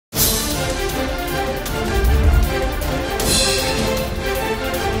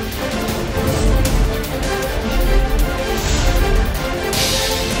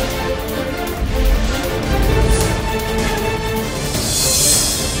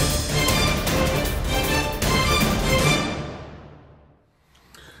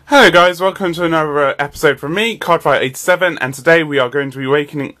Hello guys, welcome to another episode from me, Cardfight 87, and today we are going to be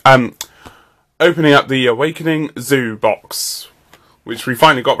opening up the Awakening Zoo box, which we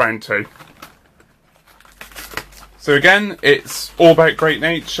finally got round to. So again, it's all about Great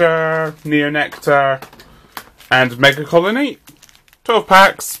Nature, Neo Nectar, and Mega Colony. 12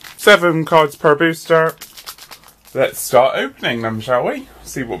 packs, 7 cards per booster. Let's start opening them, shall we?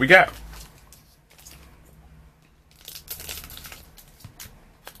 See what we get.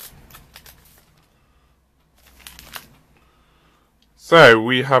 So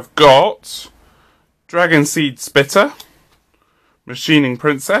we have got Dragon Seed Spitter, Machining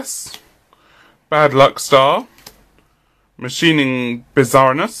Princess, Bad Luck Star, Machining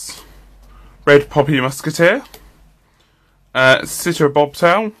Bizarreness, Red Poppy Musketeer, Sitter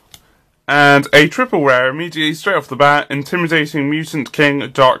Bobtail, and a triple rare immediately straight off the bat, Intimidating Mutant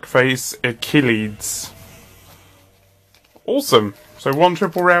King Darkface Achilles. Awesome. So one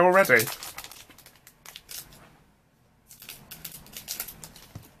triple rare already.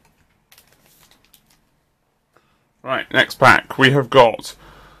 Right, next pack. We have got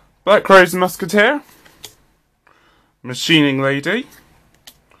Black Rose Musketeer, Machining Lady,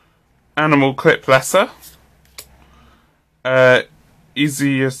 Animal Clip Lesser,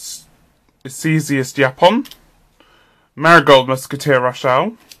 Easiest Yapon, Marigold Musketeer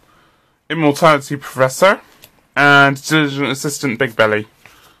Rochelle, Immortality Professor, and Diligent Assistant Big Belly.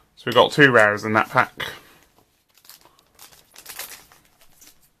 So we've got 2 rares in that pack.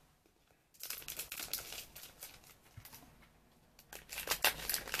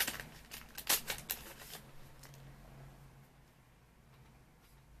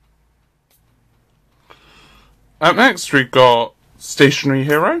 Up next, we've got Stationary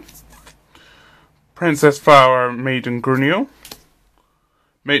Hero, Princess Flower Maiden Gruniel,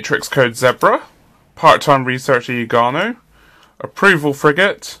 Matrix Code Zebra, Part-Time Researcher Yugano, Approval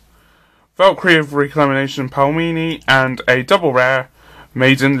Frigate, Valkyrie of Reclamation Palmini, and a double rare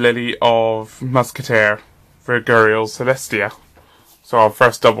Maiden Lily of Musketeer Virgurial Celestia. So our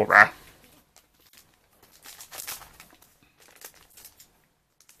first double rare.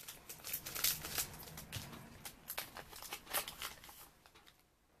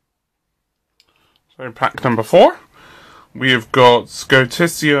 So pack number 4, we have got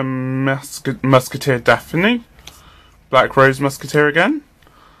Scoticia Musketeer Daphne, Black Rose Musketeer again,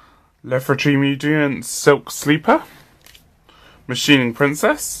 Lethargy Mutant Silk Sleeper, Machining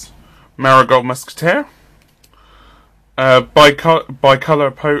Princess, Marigold Musketeer,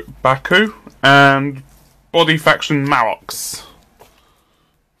 Bicolor Baku, and Body Faction Marox.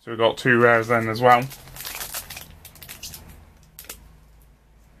 So we've got 2 rares then as well.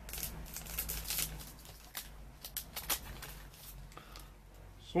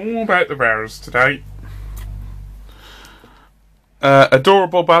 It's all about the rares today.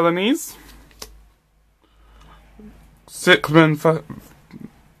 Adorable Balinese, Cyclamen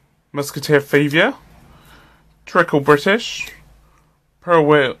Musketeer Favia, Trickle British, Pearl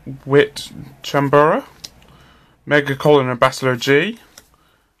Wit Chambura, Mega Colony Battler G,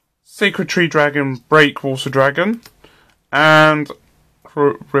 Sacred Tree Dragon Breakwater Dragon, and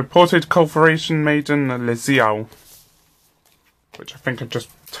Reported Cultivation Maiden Liziao, which I think I just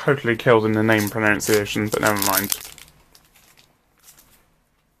totally killed in the name pronunciation, but never mind.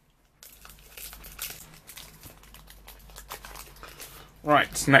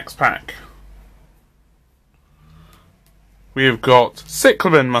 Right, next pack. We have got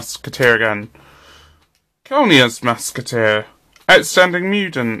Cyclamen Musketeer again, Calnia's Musketeer, Outstanding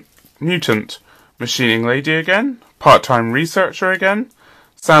Mutant, Machining Lady again, Part-Time Researcher again,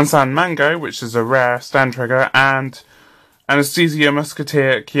 Sansan Mango, which is a rare stand trigger, and Anesthesia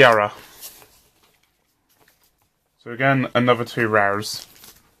Musketeer Kiara. So again, another 2 rares.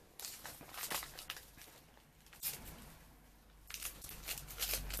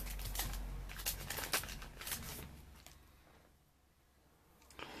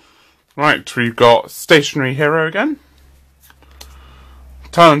 Right, we've got Stationary Hero again,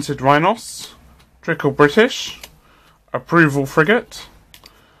 Talented Rhinos, Trickle British, Approval Frigate,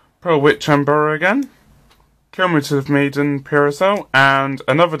 Pearl Wit Chambura again, Cumulative Maiden Puracell, and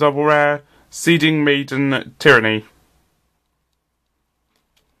another double rare, Seeding Maiden Tyranny.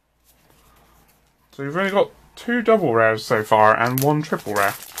 So we've only got 2 double rares so far and 1 triple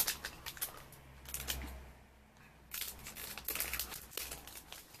rare.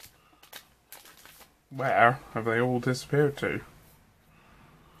 Where have they all disappeared to?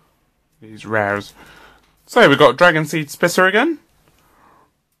 These rares. So we've got Dragon Seed Spitter again,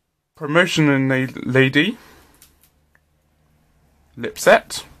 Promotion in Lady,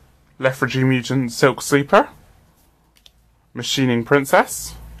 Lipset, Lethargy Mutant Silk Sleeper, Machining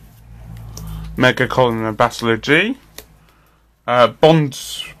Princess, Mega Colonel Battler G, Bond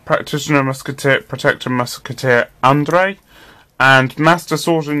Practitioner Musketeer Protector Musketeer Andre, and Master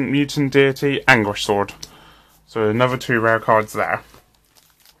Sword and Mutant Deity Anguish Sword. So another 2 rare cards there.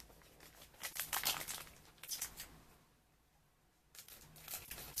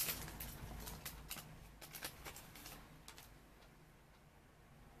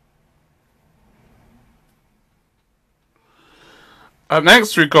 Up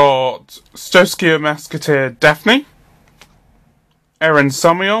next we got Stoskia Musketeer Daphne, Aaron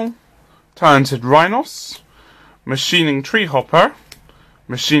Samuel, Talented Rhinos, Machining Treehopper,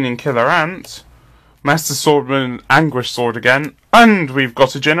 Machining Killer Ant, Master Swordman Anguish Sword again, and we've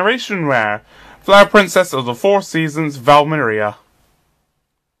got a Generation Rare, Flower Princess of the Four Seasons, Valmiria.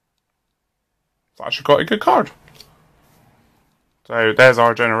 So actually got a good card. So there's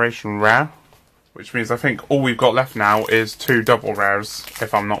our Generation Rare, which means I think all we've got left now is 2 double rares,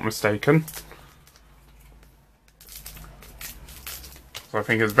 if I'm not mistaken. So I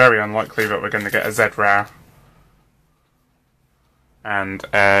think it's very unlikely that we're going to get a Z rare and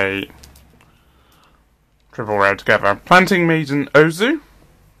a triple rare together. Planting Maiden Ozu,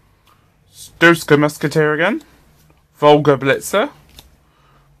 Stoska Musketeer again, Volga Blitzer,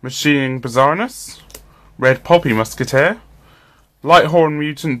 Machining Bizarreness, Red Poppy Musketeer, Lighthorn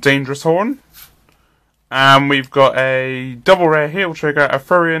Mutant Dangerous Horn, and we've got a double rare heal trigger,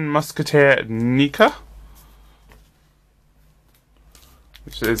 Arthurian Musketeer Nika,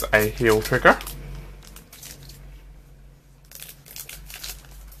 which is a heal trigger.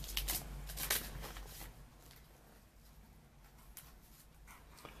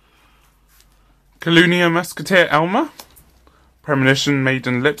 Calunia Musketeer Elma, Premonition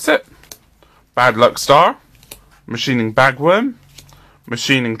Maiden Lipsit, Bad Luck Star, Machining Bagworm,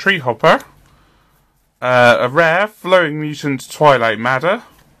 Machining Treehopper, a rare Flowing Mutant Twilight Madder,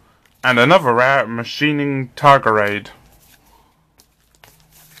 and another rare Machining Targarade.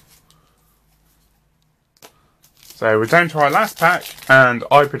 So we're down to our last pack, and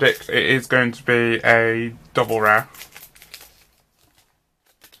I predict it is going to be a double rare.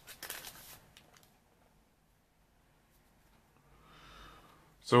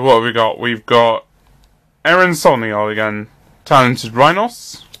 So what have we got? We've got Aaron Sonial again, Talented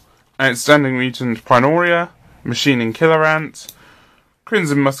Rhinos, Outstanding Mutant Prinoria, Machining Killer Ant,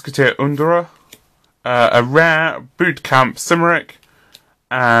 Crimson Musketeer Undra, a rare Bootcamp Cimeric,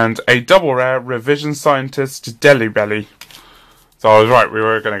 and a double rare Revision Scientist Deli Belly. So I was right, we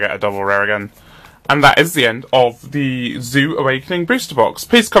were going to get a double rare again. And that is the end of the Zoo Awakening booster box.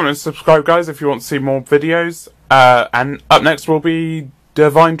 Please comment and subscribe, guys, if you want to see more videos. And up next will be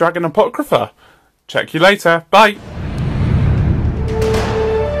Divine Dragon Apocrypha. Check you later. Bye.